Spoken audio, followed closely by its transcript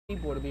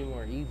people to be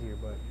more easier,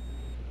 but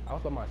I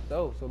was by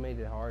myself, so it made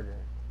it harder.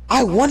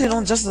 I won it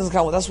on Justin's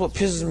account. That's what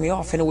pisses me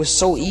off, and it was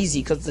so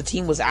easy because the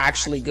team was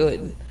actually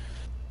good.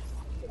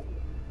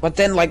 But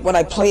then, like, when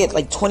I play it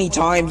like 20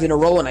 times in a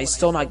row and I'm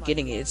still not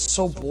getting it, it's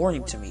so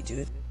boring to me,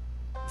 dude.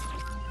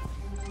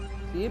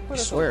 See, it put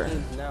us on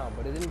teams now,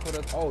 but it didn't put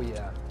us. Oh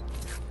yeah.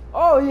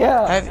 Oh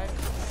yeah.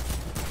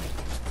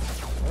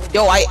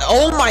 Yo,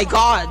 oh my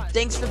god!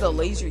 Thanks for the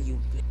laser, you.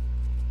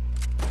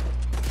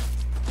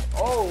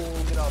 Oh,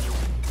 get out of here.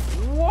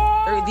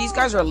 What? These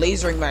guys are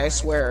lasering me, I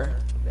swear.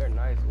 They're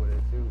nice with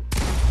it too.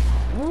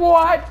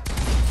 What?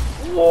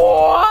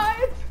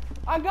 What?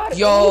 I got.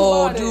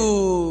 Yo,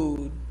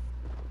 dude.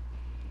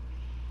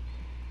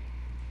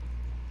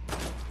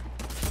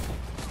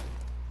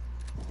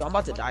 I'm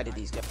about to die to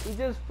these guys. He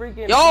just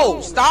freaking.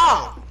 Yo,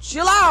 stop!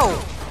 Chill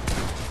out!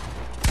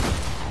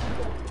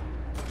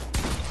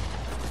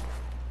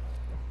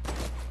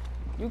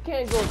 You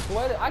can't go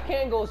sweat. I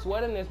can't go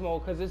sweat in this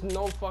mode because there's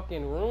no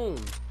fucking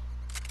room.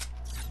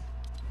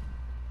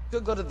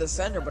 Could go to the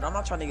center, but I'm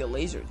not trying to get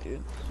lasered,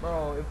 dude.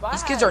 Bro, if I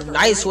these kids are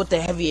nice with the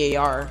heavy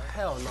AR.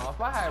 Hell no!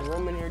 If I had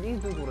room in here, these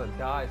dudes would have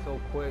died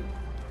so quick.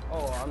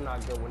 Oh, I'm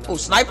not good with. Oh,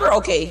 sniper?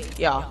 Okay,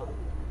 yeah.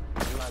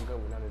 I'm not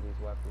good with none of these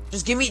weapons.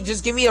 Just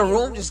give me a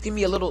room. Just give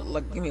me a little,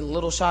 give me a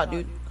little shot,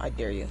 dude. I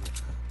dare you.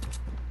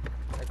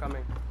 They're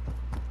coming.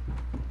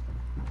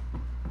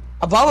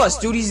 Above us,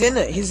 dude. He's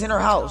in our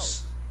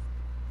house.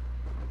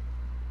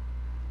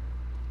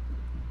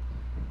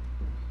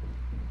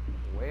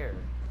 Where?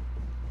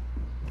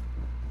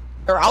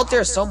 They're out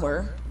there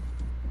somewhere.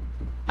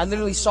 I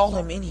literally saw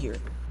him in here.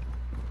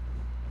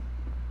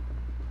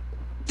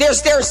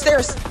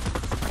 Stairs.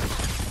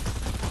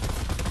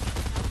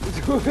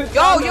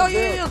 Yo,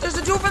 there's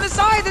a dude from the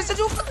side.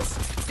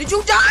 Did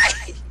you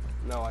die?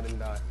 No, I didn't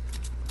die.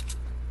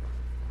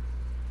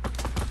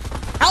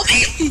 Help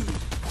me!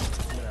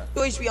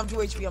 2 HP, I'm 2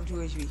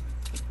 HP. You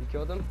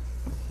killed him?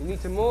 You need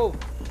to move.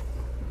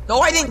 No,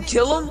 I didn't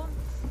kill him.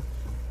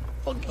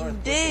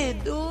 Fucking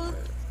dead, dude.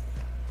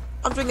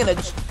 I'm drinking a...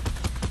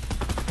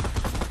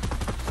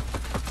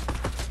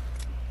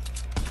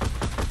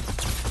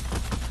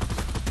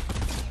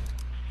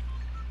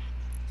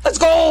 Let's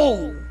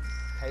go!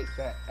 Take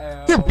that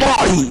L. Your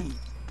body!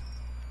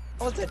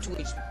 How was that 2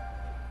 HP?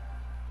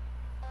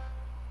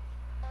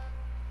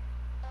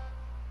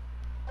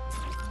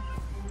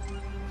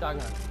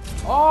 Shotgun.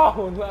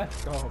 Oh,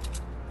 let's go.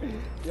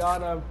 Y'all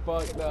done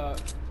fucked up.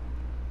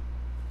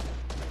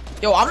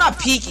 Yo, I'm not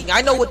peeking.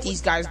 I know what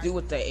these guys do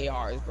with the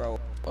ARs, bro.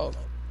 Oh.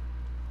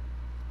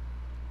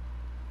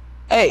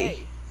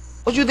 Hey,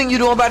 what you think you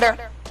doing back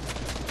there?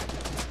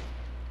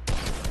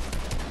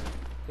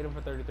 Get him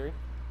for 33,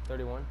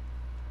 31.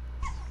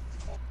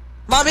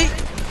 Mommy!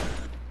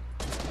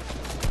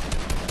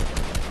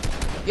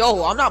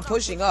 Yo, I'm not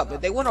pushing up. If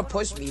they want to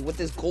push me with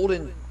this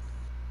golden...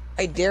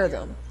 I dare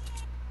them.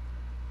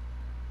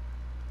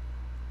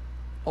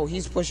 Oh,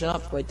 he's pushing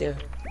up right there.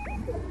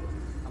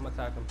 I'm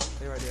attack him.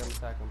 Stay right there, I'm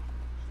attack him.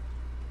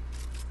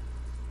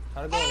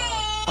 Try to go around.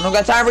 I don't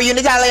got time for you,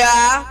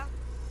 Natalia!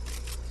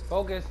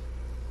 Focus.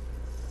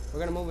 We're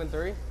gonna move in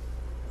 3.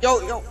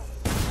 Yo.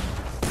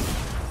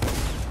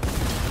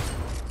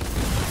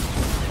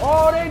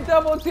 Oh, they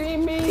double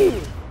team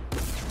me!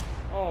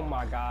 Oh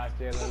my gosh,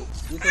 Jalen.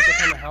 You supposed to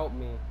come and help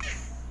me.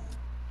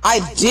 I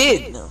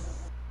did!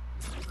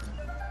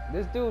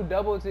 This dude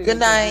double team. Good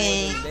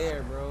night.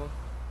 There, bro.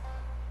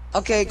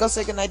 Okay, go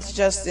say goodnight to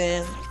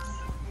Justin.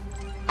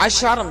 I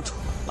shot him,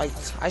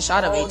 I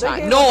shot him 8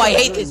 times. No, I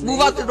hate this.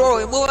 Move out the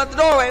doorway, move out the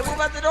doorway.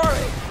 Get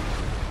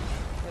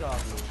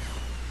off me.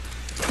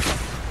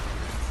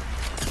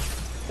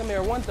 Come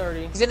here,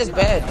 130. He's in his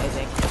bed, I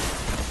think.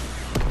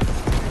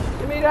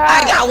 Give me that!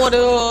 I got one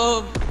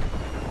of them!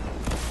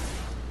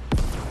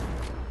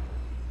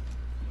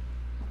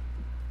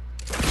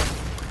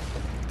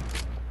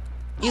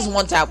 He's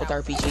one tap with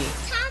RPG.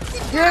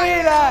 Give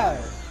me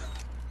that!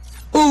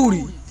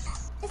 Booty!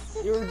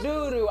 You're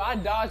doo-doo. I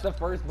dodged the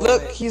first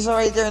bullet. Look, he's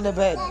right there in the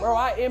bed. Bro,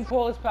 I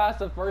impulsed past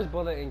the first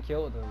bullet and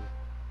killed him.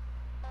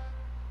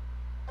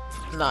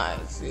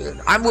 Nice, dude.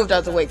 I moved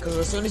out the way because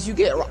as soon as you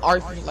get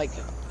like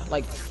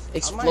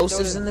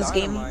explosives in this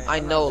game, I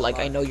know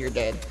you're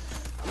dead.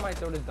 I might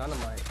throw this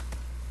dynamite.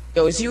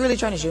 Yo, is he really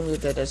trying to shoot me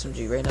with that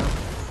SMG right now?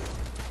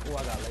 Oh,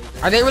 I got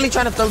laser. Are they really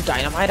trying to throw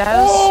dynamite at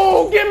us?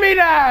 Oh, give me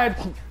that!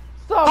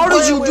 Stop. How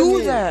did you do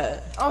me.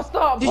 that? I'll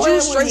stop. Did you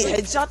straight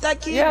headshot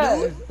that kid?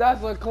 Yes, dude?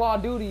 That's what Claw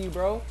do to you,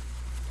 bro.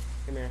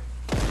 Come here.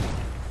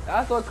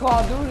 That's what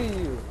Claw do to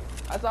you.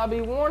 That's why I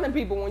be warning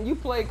people when you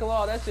play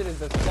Claw. That shit is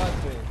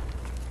disgusting.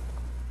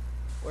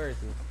 Where is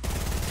he?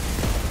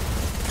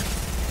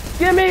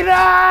 Give me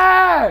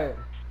that!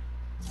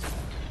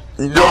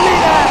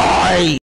 No!